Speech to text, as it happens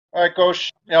All right,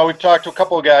 Coach. We've talked to a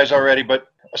couple of guys already, but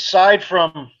aside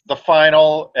from the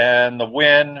final and the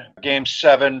win, Game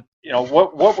 7,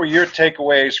 what were your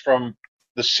takeaways from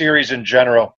the series in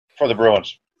general for the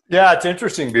Bruins? Yeah, it's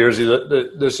interesting,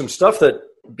 Beersy. There's some stuff that,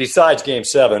 besides Game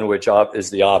 7, which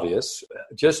is the obvious,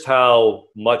 just how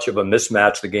much of a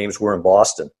mismatch the games were in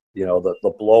Boston.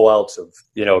 The blowouts of,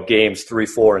 games 3,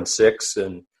 4, and 6.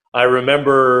 And I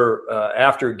remember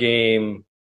after game,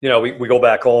 we go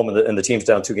back home and the team's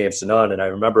down 2-0. And I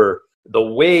remember the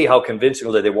way how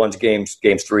convincingly they won games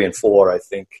 3 and 4, I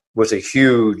think, was a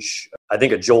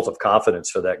jolt of confidence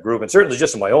for that group. And certainly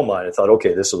just in my own mind, I thought,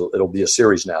 okay, it'll be a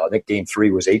series now. I think Game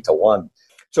 3 was 8-1.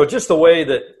 So just the way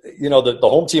that, the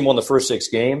home team won the first 6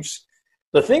 games.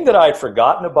 The thing that I'd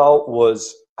forgotten about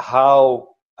was how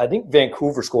I think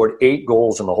Vancouver scored 8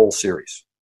 goals in the whole series.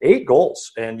 8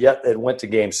 goals, and yet it went to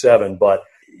Game 7. But,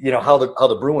 how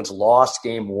the Bruins lost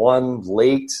Game 1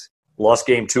 late, lost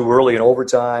Game 2 early in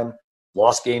overtime,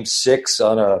 lost Game 6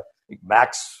 on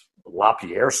Max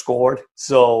Lapierre scored.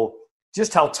 So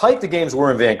just how tight the games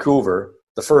were in Vancouver,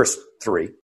 the first 3,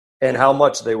 and how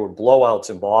much they were blowouts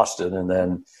in Boston. And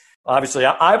then, obviously,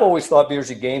 I've always thought,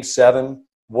 Beersy, Game 7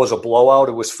 was a blowout.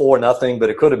 It was 4-0, but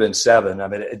it could have been 7. I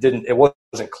mean, it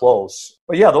wasn't close.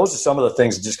 But yeah, those are some of the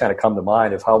things that just kind of come to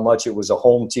mind of how much it was a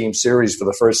home team series for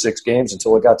the first 6 games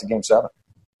until it got to Game 7.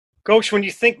 Coach, when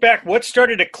you think back, what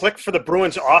started to click for the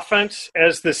Bruins offense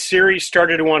as the series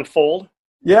started to unfold?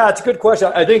 Yeah, it's a good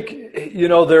question. I think,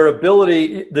 their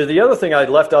ability, the other thing I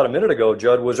left out a minute ago,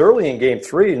 Judd, was early in Game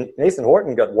 3, Nathan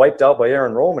Horton got wiped out by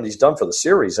Aaron Rome, and he's done for the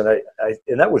series. And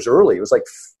and that was early. It was like,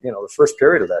 the first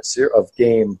period of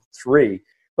Game 3.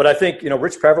 But I think,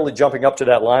 Rich Peverley jumping up to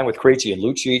that line with Krejci and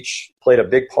Lucic played a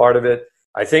big part of it.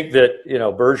 I think that,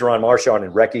 Bergeron, Marchand,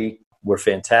 and Recchi were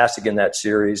fantastic in that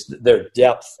series. Their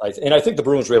depth, and I think the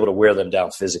Bruins were able to wear them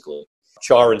down physically.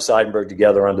 Char and Seidenberg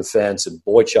together on defense, and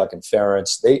Boychuk and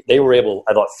Ferentz, they were able,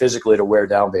 I thought, physically to wear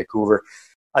down Vancouver.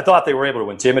 I thought they were able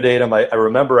to intimidate them. I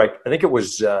remember, I think it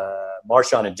was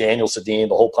Marchand and Daniel Sedin,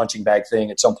 the whole punching bag thing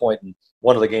at some point in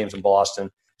one of the games in Boston.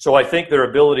 So I think their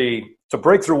ability to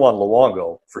break through on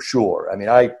Luongo, for sure. I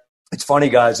mean, it's funny,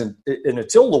 guys, and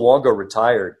until Luongo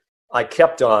retired, I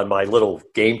kept on my little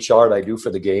game chart I do for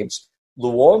the games.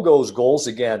 Luongo's goals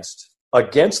against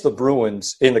the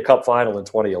Bruins in the Cup final in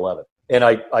 2011. And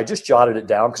I just jotted it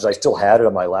down because I still had it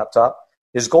on my laptop.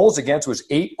 His goals against was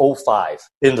 .805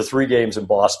 in the 3 games in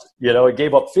Boston. It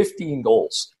gave up 15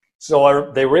 goals.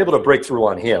 So they were able to break through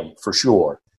on him, for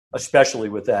sure, especially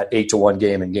with that 8-1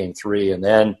 game in Game 3. And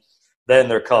then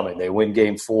they're coming. They win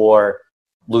Game 4,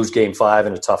 lose Game 5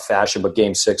 in a tough fashion, but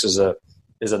Game 6 is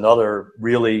another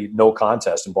really no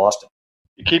contest in Boston.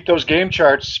 You keep those game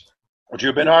charts. Would you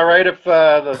have been all right if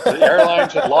the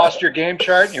airlines had lost your game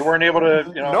chart and you weren't able to,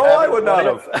 No, I would not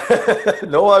have.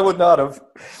 No, I would not have.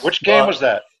 Which game was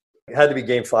that? It had to be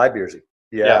Game 5, Beersy.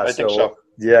 Yeah, I think so.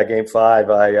 Yeah, Game 5.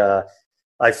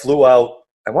 I flew out,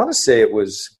 I want to say it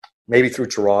was maybe through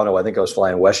Toronto. I think I was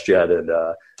flying WestJet, and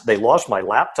they lost my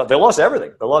laptop. They lost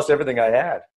everything. They lost everything I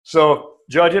had. So,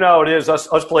 Judd, how it is. Us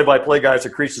play-by-play guys are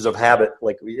creatures of habit.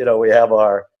 Like, we have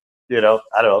our, I don't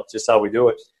know, just how we do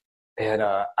it. And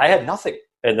I had nothing.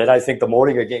 And then I think the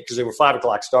morning again, because they were 5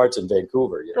 o'clock starts in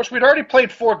Vancouver. Of course, we'd already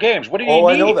played 4 games. What do you need?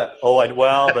 I know that.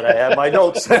 But I have my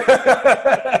notes.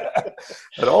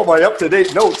 And all my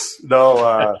up-to-date notes.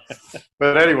 No,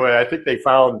 but anyway, I think they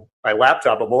found my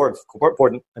laptop, but more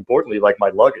importantly, like my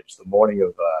luggage, the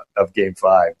morning of Game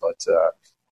 5. But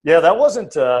yeah, that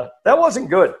wasn't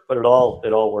good. But it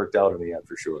all worked out in the end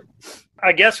for sure.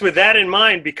 I guess with that in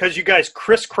mind, because you guys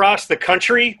crisscrossed the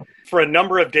country for a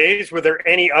number of days, were there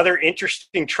any other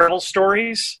interesting travel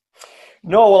stories?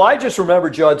 No, well, I just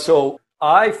remember, Judd, so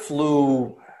I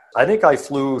think I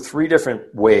flew 3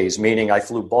 different ways, meaning I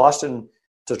flew Boston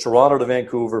to Toronto to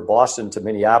Vancouver, Boston to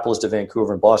Minneapolis to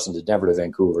Vancouver, and Boston to Denver to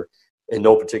Vancouver in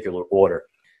no particular order.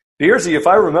 Beersy, if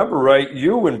I remember right,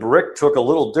 you and Brick took a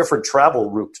little different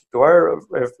travel route.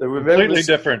 Completely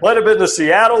different. Might have been to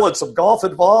Seattle and some golf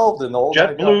involved. And all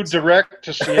JetBlue direct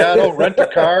to Seattle, rent a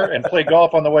car, and play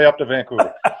golf on the way up to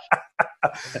Vancouver.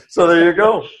 So there you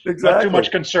go. Exactly. Not too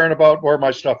much concern about where my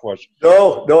stuff was.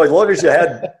 No, as long as you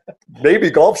had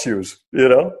maybe golf shoes,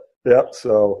 Yeah,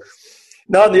 so.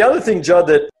 Now, the other thing, Judd,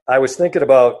 that I was thinking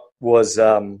about was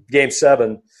Game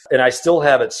 7. And I still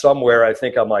have it somewhere, I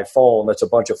think, on my phone. That's a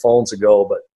bunch of phones ago.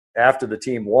 But after the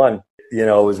team won,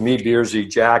 it was me, Beersy,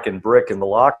 Jack, and Brick in the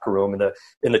locker room,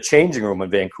 in the changing room in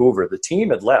Vancouver. The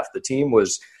team had left. The team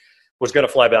was going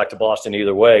to fly back to Boston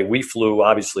either way. We flew,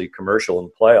 obviously, commercial in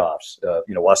the playoffs,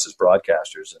 us as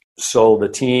broadcasters. So the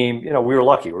team, we were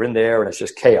lucky. We're in there, and it's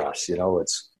just chaos.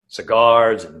 It's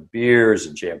cigars and beers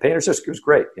and champagne. It was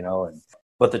great,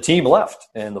 but the team left,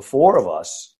 and the four of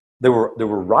us, there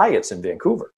were riots in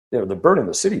Vancouver. They're burning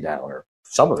the city down, or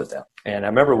some of it down. And I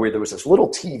remember there was this little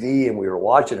TV, and we were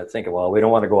watching it thinking, well, we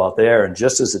don't want to go out there. And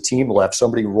just as the team left,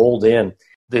 somebody rolled in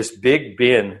this big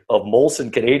bin of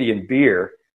Molson Canadian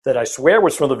beer that I swear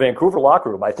was from the Vancouver locker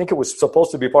room. I think it was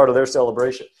supposed to be part of their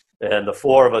celebration. And the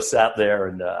four of us sat there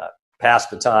and passed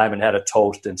the time and had a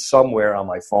toast. And somewhere on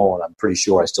my phone, I'm pretty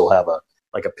sure I still have a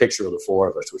picture of the four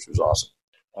of us, which was awesome.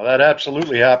 Well, that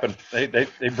absolutely happened. They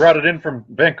brought it in from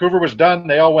Vancouver was done.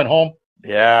 They all went home.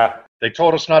 Yeah. They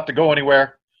told us not to go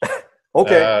anywhere.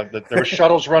 Okay. There were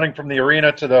shuttles running from the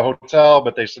arena to the hotel,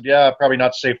 but they said, yeah, probably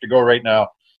not safe to go right now.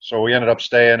 So we ended up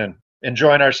staying and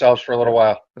enjoying ourselves for a little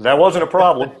while. That wasn't a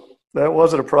problem. That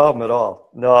wasn't a problem at all.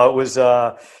 No, it was,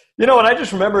 and I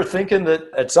just remember thinking that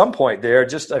at some point there,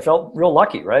 I felt real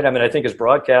lucky, right? I mean, I think as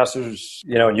broadcasters,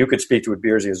 and you could speak to it,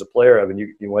 Beersy, as a player. I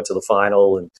mean, you went to the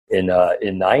final in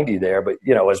 90 there, but,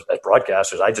 as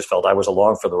broadcasters, I just felt I was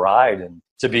along for the ride, and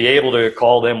to be able to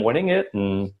call them winning it.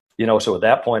 And, so at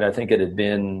that point, I think it had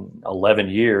been 11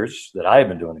 years that I had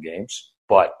been doing the games,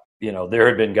 but, there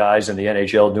had been guys in the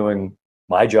NHL doing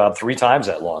my job 3 times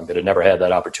that long that had never had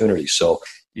that opportunity. So,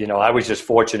 I was just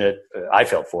fortunate. I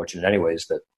felt fortunate anyways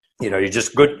that, you're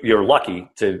just good. You're lucky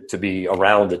to be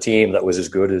around the team that was as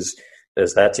good as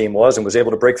that team was and was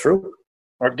able to break through.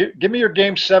 Or give me your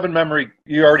Game 7 memory.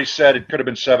 You already said it could have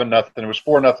been 7-0. It was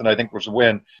 4-0, I think, was the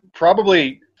win.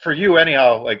 Probably for you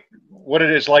anyhow, like what it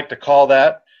is like to call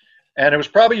that. And it was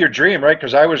probably your dream, right?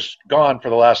 Because I was gone for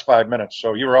the last 5 minutes.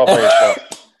 So you were all by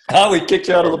yourself. Howie kicked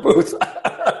you out of the booth.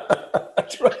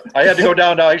 That's right. I had to go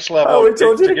down to ice level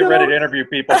to get ready to interview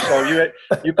people. So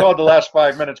you called the last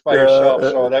 5 minutes by yourself.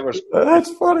 So that was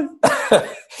that's funny.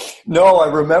 No,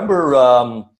 I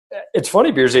remember. It's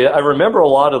funny, Beersy. I remember a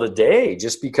lot of the day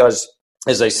just because,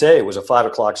 as I say, it was a 5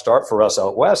 o'clock start for us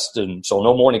out west, and so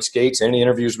no morning skates. Any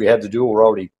interviews we had to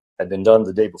do had been done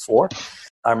the day before.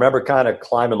 I remember kind of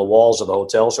climbing the walls of the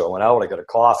hotel. So I went out, I got a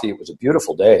coffee. It was a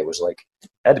beautiful day. It was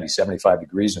had to be 75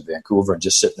 degrees in Vancouver, and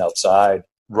just sitting outside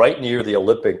right near the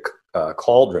Olympic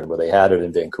cauldron where they had it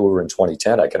in Vancouver in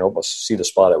 2010. I can almost see the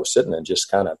spot I was sitting in, just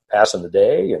kind of passing the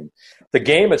day. And the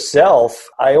game itself,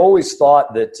 I always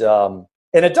thought that,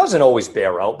 and it doesn't always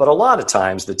bear out, but a lot of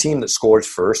times the team that scores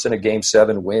first in a Game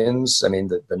 7 wins. I mean,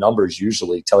 the numbers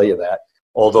usually tell you that.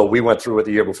 Although we went through it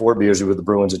the year before, Beersy, with the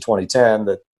Bruins in 2010,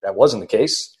 that wasn't the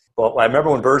case. But I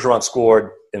remember when Bergeron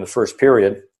scored in the first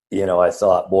period, I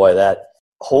thought, boy,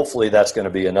 hopefully that's going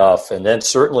to be enough. And then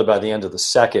certainly by the end of the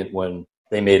second, when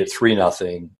they made it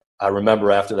 3-0, I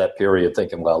remember after that period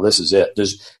thinking, well, this is it.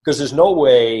 Because there's no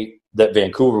way that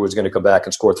Vancouver was going to come back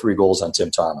and score 3 goals on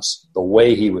Tim Thomas. The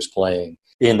way he was playing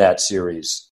in that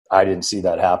series, I didn't see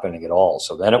that happening at all.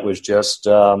 So then it was just,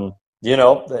 having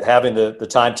the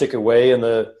time tick away in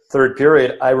the third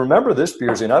period. I remember this,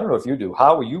 Beersy, and I don't know if you do.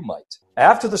 Howie, you might.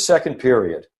 After the second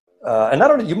period, and I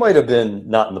don't know, you might have been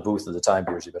not in the booth at the time,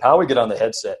 Beersy, but Howie get on the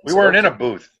headset. We weren't in a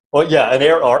booth. Well, yeah,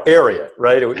 our area,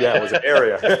 right? It was an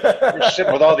area. We're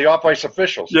sitting with all the off-ice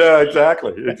officials. Yeah,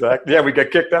 exactly. Yeah, we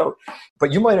got kicked out.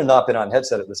 But you might have not been on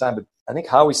headset at the time, but I think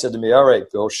Howie said to me, all right,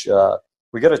 Ghosh,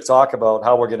 we got to talk about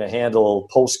how we're going to handle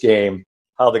post-game,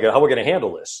 how we're going to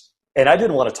handle this. And I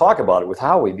didn't want to talk about it with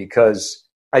Howie because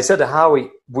I said to Howie,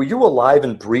 were you alive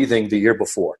and breathing the year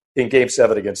before in Game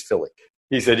 7 against Philly?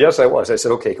 He said, yes, I was. I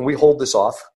said, okay, can we hold this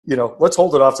off? Let's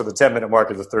hold it off to the 10-minute mark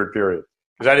of the third period.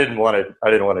 Because I didn't want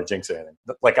to jinx anything,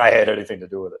 like I had anything to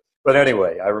do with it. But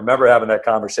anyway, I remember having that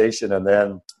conversation, and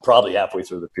then probably halfway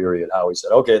through the period, Howie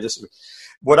said, okay, this is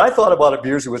what I thought about it,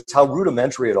 Beersy, was how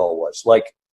rudimentary it all was.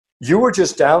 Like, you were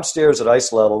just downstairs at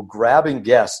ice level grabbing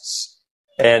guests,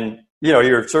 and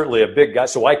you're certainly a big guy,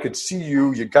 so I could see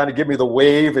you. You'd kind of give me the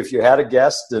wave if you had a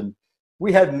guest, and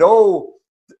we had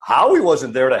Howie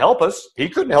wasn't there to help us. He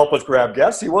couldn't help us grab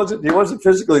guests. He wasn't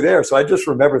physically there. So I just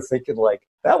remember thinking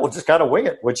we'll just kind of wing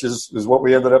it, which is what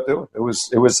we ended up doing. It was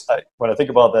when I think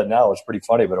about that now, it's pretty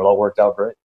funny, but it all worked out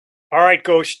great. All right,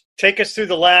 Ghosh, take us through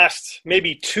the last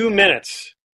maybe 2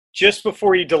 minutes just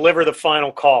before you deliver the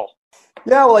final call.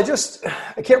 Yeah, well,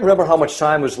 I can't remember how much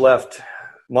time was left.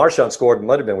 Marchand scored. It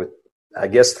might have been with, I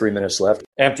guess, 3 minutes left.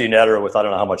 Empty netter with I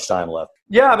don't know how much time left.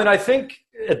 Yeah, I mean, I think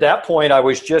at that point I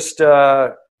was just,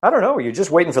 I don't know, you're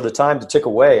just waiting for the time to tick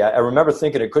away. I remember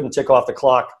thinking it couldn't tick off the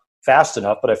clock fast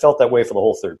enough, but I felt that way for the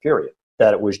whole third period,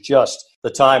 that it was just the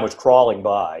time was crawling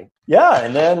by. Yeah,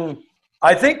 and then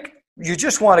I think you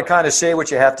just want to kind of say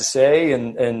what you have to say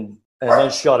and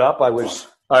then shut up. I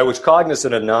was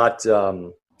cognizant of not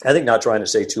trying to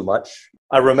say too much.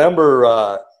 I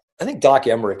remember I think Doc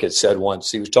Emmerich had said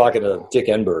once, he was talking to Dick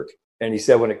Enberg, and he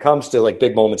said, when it comes to like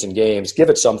big moments in games, give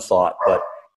it some thought, but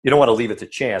you don't want to leave it to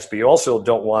chance, but you also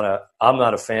don't want to, I'm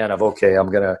not a fan of, okay,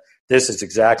 this is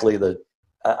exactly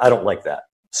I don't like that.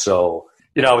 So,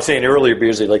 I was saying earlier,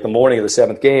 Beersley, like the morning of the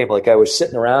 7th game, like I was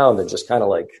sitting around and just kind of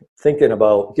like thinking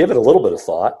about, give it a little bit of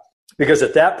thought, because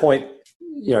at that point,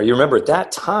 you remember at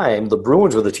that time, the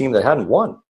Bruins were the team that hadn't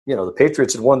won. The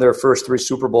Patriots had won their first 3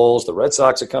 Super Bowls. The Red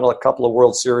Sox had kind of like a couple of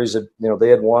World Series that, they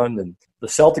had won, and the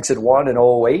Celtics had won in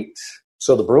 2008.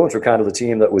 So the Bruins were kind of the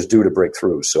team that was due to break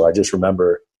through. So I just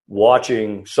remember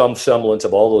watching some semblance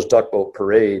of all those duck boat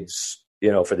parades,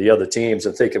 for the other teams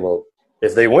and thinking, well,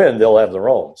 if they win, they'll have their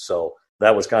own. So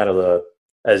that was kind of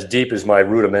as deep as my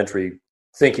rudimentary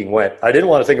thinking went. I didn't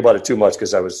want to think about it too much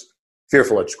because I was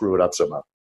fearful I'd screw it up somehow.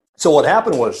 So what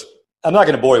happened was, I'm not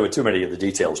going to bore you with too many of the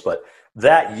details, but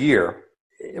that year,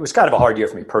 it was kind of a hard year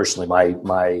for me personally.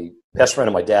 My best friend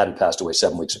and my dad had passed away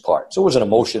 7 weeks apart. So it was an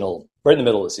emotional, right in the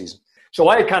middle of the season. So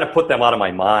I had kind of put them out of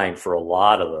my mind for a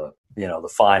lot of the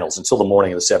finals until the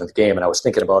morning of the 7th game. And I was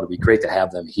thinking about it'd be great to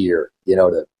have them here,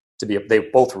 to be, they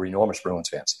both were enormous Bruins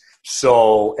fans.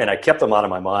 So, and I kept them out of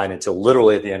my mind until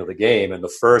literally at the end of the game. And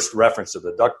the first reference to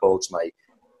the duck boats,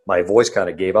 my voice kind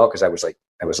of gave out because I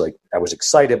was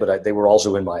excited, but they were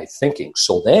also in my thinking.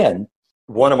 So then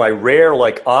one of my rare,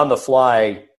 like on the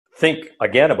fly, think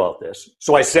again about this.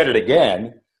 So I said it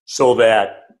again so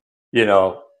that,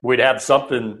 we'd have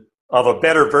something of a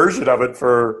better version of it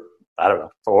for, I don't know,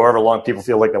 for however long people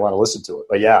feel like they want to listen to it.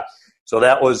 But yeah, so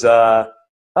that was, I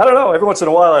don't know, every once in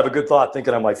a while I have a good thought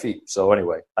thinking on my feet. So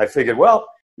anyway, I figured, well,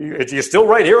 you're still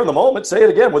right here in the moment. Say it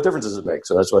again. What difference does it make?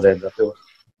 So that's what I ended up doing.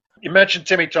 You mentioned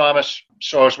Timmy Thomas.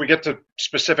 So as we get to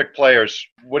specific players,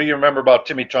 what do you remember about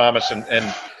Timmy Thomas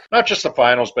and not just the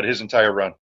finals, but his entire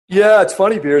run? Yeah, it's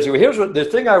funny, Beers. Here's what the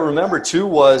thing I remember too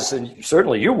was, and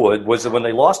certainly you would, was that when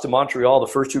they lost to Montreal the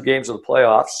first 2 games of the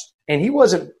playoffs, and he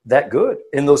wasn't that good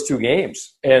in those 2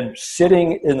 games. And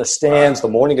sitting in the stands the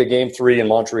morning of Game 3 in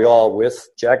Montreal with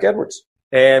Jack Edwards,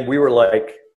 and we were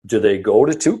like, do they go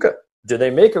to Tuukka? Do they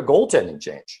make a goaltending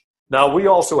change? Now, we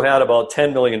also had about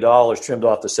 $10 million trimmed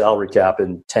off the salary cap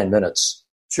in 10 minutes.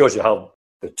 Shows you how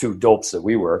the 2 dopes that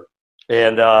we were.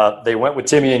 And they went with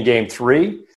Timmy in Game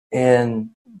 3, and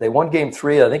they won Game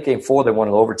 3. I think Game 4 they won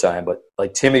in overtime, but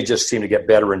like Timmy just seemed to get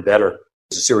better and better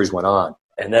as the series went on.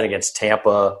 And then against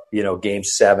Tampa, Game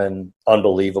 7,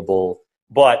 unbelievable.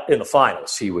 But in the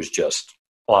finals, he was just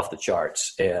off the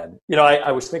charts. And,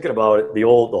 I was thinking about it, the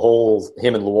whole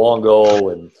him and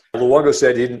Luongo, and Luongo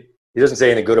said he doesn't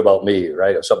say anything good about me,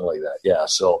 right? Or something like that. Yeah.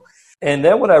 So, and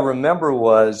then what I remember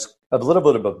was a little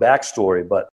bit of a backstory,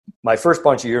 but my first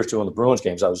bunch of years doing the Bruins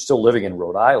games, I was still living in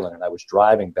Rhode Island and I was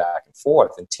driving back and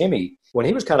forth. And Timmy, when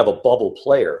he was kind of a bubble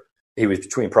player, he was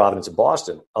between Providence and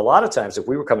Boston. A lot of times if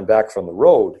we were coming back from the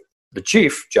road, the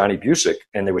chief, Johnny Busick,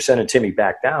 and they were sending Timmy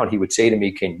back down, he would say to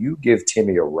me, can you give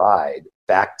Timmy a ride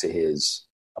back to his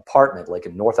apartment, like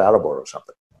in North Attleboro or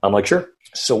something? I'm like, sure.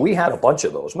 So we had a bunch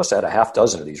of those. Must have had a half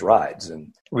dozen of these rides. And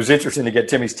it was interesting to get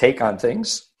Timmy's take on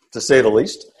things, to say the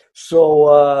least.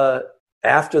 So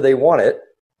after they won it,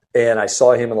 and I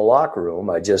saw him in the locker room,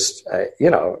 I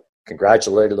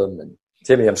congratulated him. And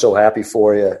Timmy, I'm so happy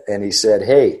for you. And he said,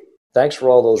 hey, thanks for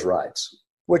all those rides,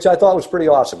 which I thought was pretty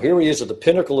awesome. Here he is at the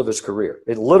pinnacle of his career.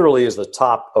 It literally is the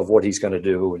top of what he's going to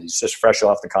do. And he's just fresh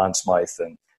off the Conn Smythe.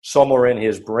 And somewhere in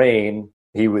his brain,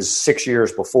 he was 5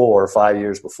 years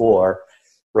before,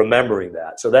 remembering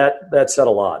that. So that said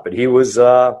a lot. But he was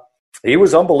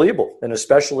unbelievable, and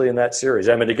especially in that series.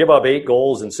 I mean, to give up 8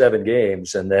 goals in 7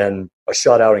 games and then a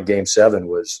shutout in Game 7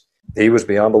 he was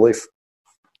beyond belief.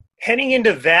 Heading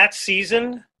into that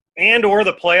season and or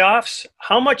the playoffs,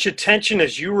 how much attention,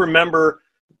 as you remember,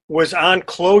 was on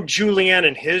Claude Julien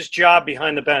and his job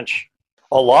behind the bench?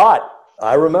 A lot.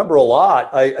 I remember a lot.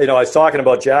 I was talking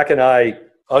about Jack and I,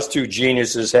 us 2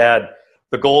 geniuses, had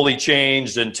the goalie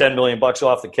changed and $10 million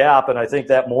off the cap. And I think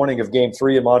that morning of Game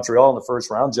 3 in Montreal in the first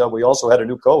round, Joe, we also had a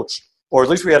new coach, or at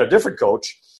least we had a different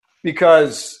coach,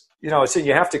 because, I said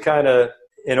you have to kind of,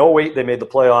 in 2008, they made the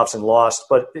playoffs and lost.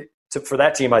 But for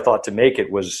that team, I thought to make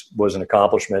it was an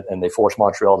accomplishment, and they forced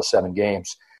Montreal to 7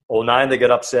 games. 2009, they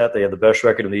get upset. They had the best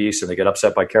record in the East, and they get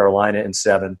upset by Carolina in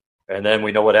 7. And then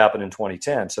we know what happened in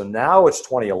 2010. So now it's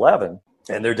 2011.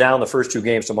 And they're down the first 2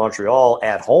 games to Montreal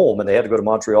at home, and they had to go to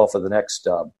Montreal for the next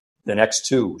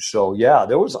 2. So, yeah,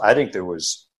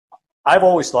 I've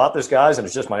always thought this, guys, and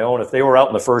it's just my own, if they were out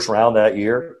in the first round that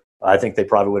year, I think they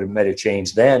probably would have made a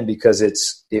change then, because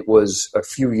it was a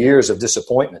few years of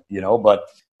disappointment, but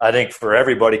I think for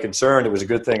everybody concerned, it was a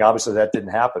good thing. Obviously, that didn't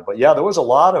happen. But, yeah, there was a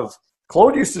lot of –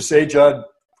 Claude used to say, Judd,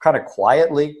 kind of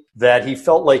quietly that he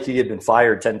felt like he had been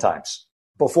fired 10 times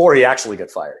before he actually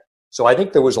got fired. So I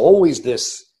think there was always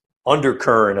this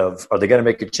undercurrent of, are they going to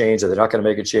make a change? Are they not going to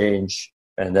make a change?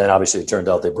 And then obviously it turned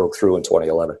out they broke through in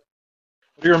 2011.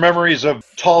 What are your memories of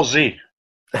Tall Z?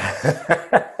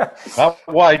 Not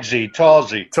Wide Z, Tall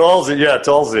Z. Tall Z, yeah,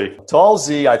 Tall Z. Tall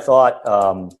Z, I thought,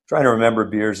 trying to remember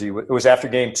Beersy, it was after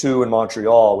game 2 in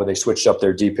Montreal where they switched up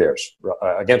their D pairs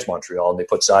against Montreal, and they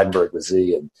put Seidenberg with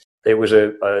Z. And it was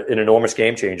an enormous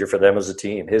game changer for them as a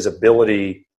team. His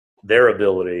ability, their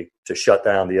ability to shut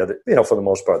down the other, for the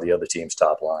most part, the other team's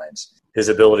top lines. His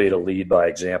ability to lead by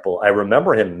example. I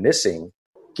remember him missing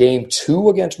game 2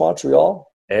 against Montreal.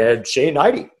 And Shane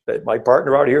Knighty, my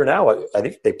partner out here now, I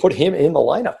think they put him in the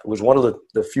lineup. It was one of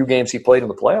the few games he played in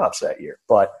the playoffs that year.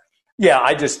 But, yeah,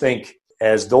 I just think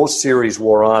as those series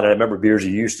wore on, and I remember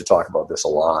Beersy used to talk about this a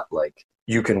lot, like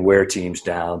you can wear teams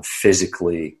down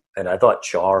physically. And I thought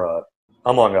Chara,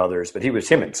 among others, but he was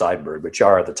him and Seidenberg, but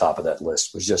Chara at the top of that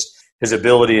list was just his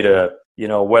ability to,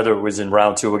 whether it was in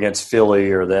round 2 against Philly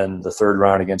or then the third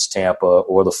round against Tampa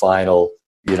or the final,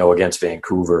 against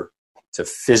Vancouver, to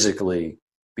physically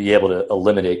be able to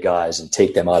eliminate guys and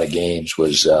take them out of games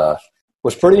was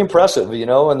pretty impressive,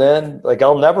 and then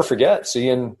I'll never forget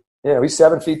seeing, he's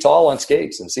 7 feet tall on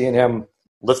skates, and seeing him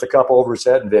lift the cup over his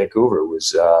head in Vancouver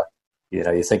was,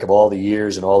 you think of all the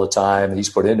years and all the time he's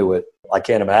put into it. I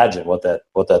can't imagine what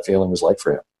that feeling was like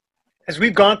for him. As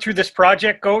we've gone through this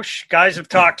project, Ghosh, guys have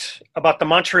talked about the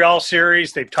Montreal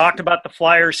series. They've talked about the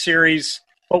Flyers series.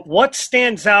 But what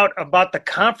stands out about the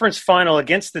conference final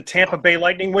against the Tampa Bay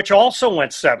Lightning, which also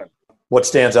went 7? What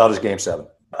stands out is Game 7.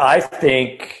 I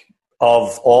think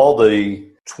of all the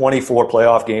 24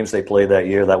 playoff games they played that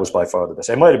year, that was by far the best.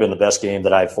 It might have been the best game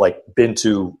that I've been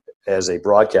to as a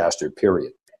broadcaster,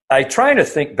 period. I trying to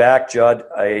think back, Judd.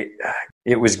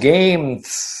 It was game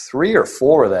 3 or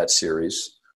 4 of that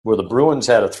series where the Bruins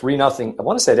had a 3-0. I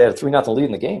want to say they had a 3-0 lead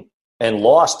in the game and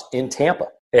lost in Tampa.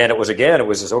 And it was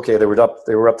just, okay, they were up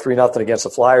 3-0 against the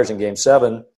Flyers in game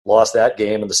 7, lost that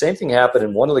game. And the same thing happened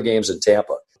in one of the games in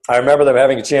Tampa. I remember them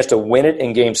having a chance to win it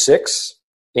in game 6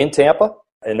 in Tampa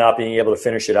and not being able to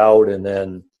finish it out. And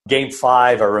then game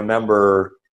 5, I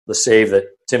remember the save that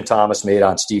Tim Thomas made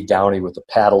on Steve Downey with the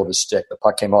paddle of his stick. The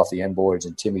puck came off the end boards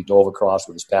and Timmy dove across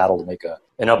with his paddle to make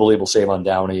an unbelievable save on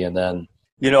Downey. And then,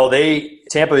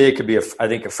 Tampa Bay could be, I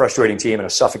think, a frustrating team and a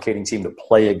suffocating team to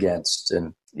play against.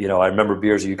 And, I remember,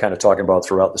 Beers, you kind of talking about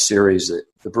throughout the series that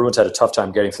the Bruins had a tough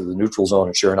time getting through the neutral zone.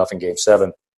 And sure enough, in game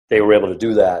 7, they were able to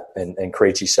do that. And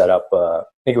Krejci set up, I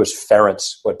think it was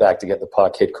Ferentz went back to get the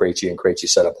puck, hit Krejci, and Krejci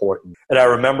set up Horton. And I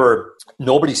remember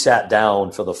nobody sat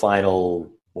down for the final,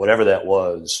 whatever that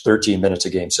was, 13 minutes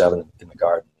of game 7 in the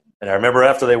Garden. And I remember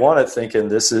after they won it thinking,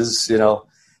 this is,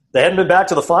 they hadn't been back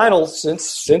to the final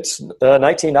since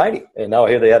 1990. And now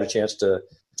here they had a chance to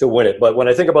win it. But when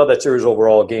I think about that series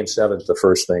overall, game 7 is the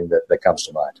first thing that comes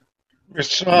to mind.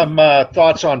 There's some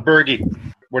thoughts on Bergie,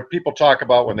 what people talk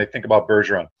about when they think about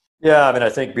Bergeron. Yeah, I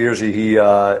think Beersy,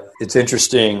 it's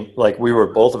interesting.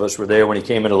 Both of us were there when he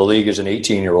came into the league as an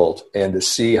 18-year-old, and to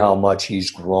see how much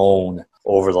he's grown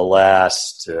over the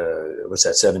last,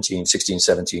 16,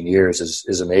 17 years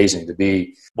is amazing. To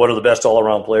be one of the best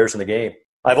all-around players in the game.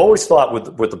 I've always thought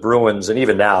with the Bruins, and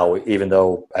even now, even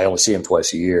though I only see them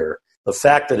twice a year, the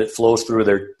fact that it flows through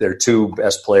their 2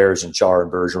 best players in Chara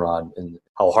and Bergeron and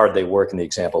how hard they work in the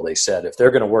example they set. If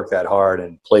they're going to work that hard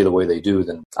and play the way they do,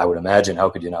 then I would imagine how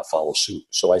could you not follow suit?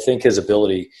 So I think his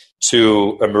ability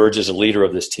to emerge as a leader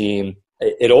of this team,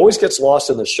 it always gets lost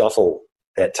in the shuffle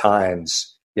at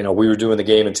times. We were doing the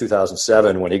game in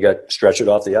 2007 when he got stretchered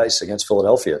off the ice against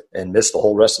Philadelphia and missed the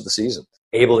whole rest of the season.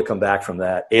 Able to come back from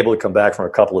that, able to come back from a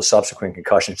couple of subsequent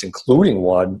concussions, including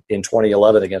one in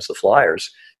 2011 against the Flyers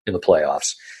in the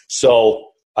playoffs. So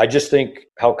I just think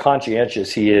how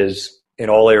conscientious he is in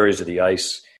all areas of the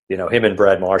ice. Him and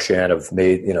Brad Marchand have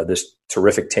made, this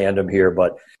terrific tandem here.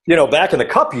 But, back in the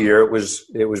Cup year, it was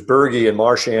Bergie and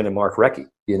Marchand and Mark Recchi,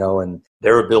 and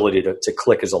their ability to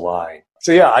click as a line.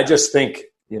 So, yeah, I just think,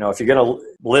 if you're going to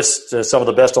list some of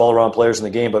the best all-around players in the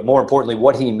game, but more importantly,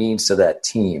 what he means to that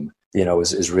team,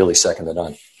 is really second to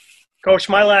none. Coach,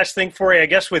 my last thing for you, I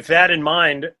guess with that in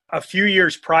mind, a few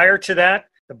years prior to that,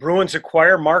 the Bruins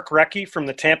acquire Mark Recchi from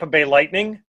the Tampa Bay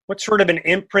Lightning. What sort of an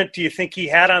imprint do you think he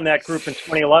had on that group in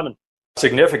 2011?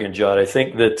 Significant, Judd. I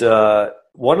think that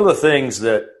one of the things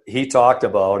that he talked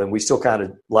about, and we still kind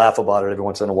of laugh about it every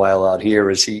once in a while out here,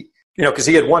 is because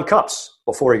he had won cups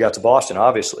before he got to Boston,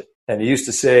 obviously. And he used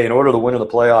to say, in order to win in the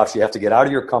playoffs, you have to get out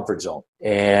of your comfort zone.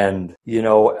 And,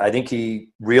 I think he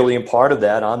really imparted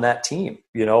that on that team.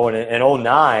 In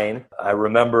 2009, I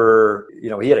remember,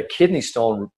 he had a kidney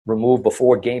stone removed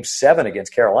before Game 7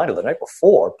 against Carolina the night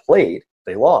before, played.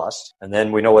 They lost. And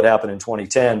then we know what happened in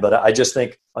 2010. But I just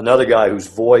think another guy whose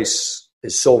voice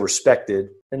is so respected.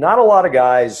 And not a lot of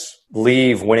guys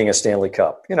leave winning a Stanley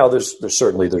Cup.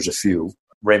 There's a few.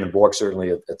 Raymond Bourque certainly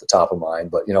at the top of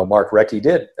mind, but Mark Recchi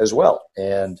did as well.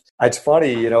 And it's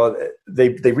funny, they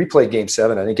replayed Game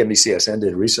 7. I think NBCSN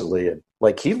did recently, and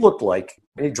he looked like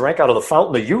he drank out of the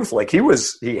fountain of youth. Like he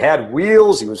had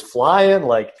wheels, he was flying.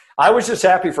 Like I was just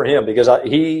happy for him because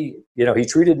he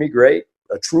treated me great,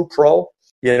 a true pro.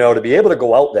 To be able to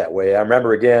go out that way. I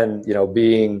remember again,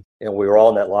 being we were all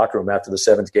in that locker room after the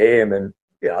 7th game, and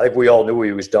I think we all knew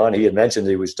he was done. He had mentioned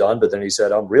he was done, but then he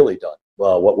said, "I'm really done."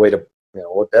 Well, what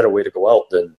better way to go out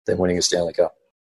than winning a Stanley Cup?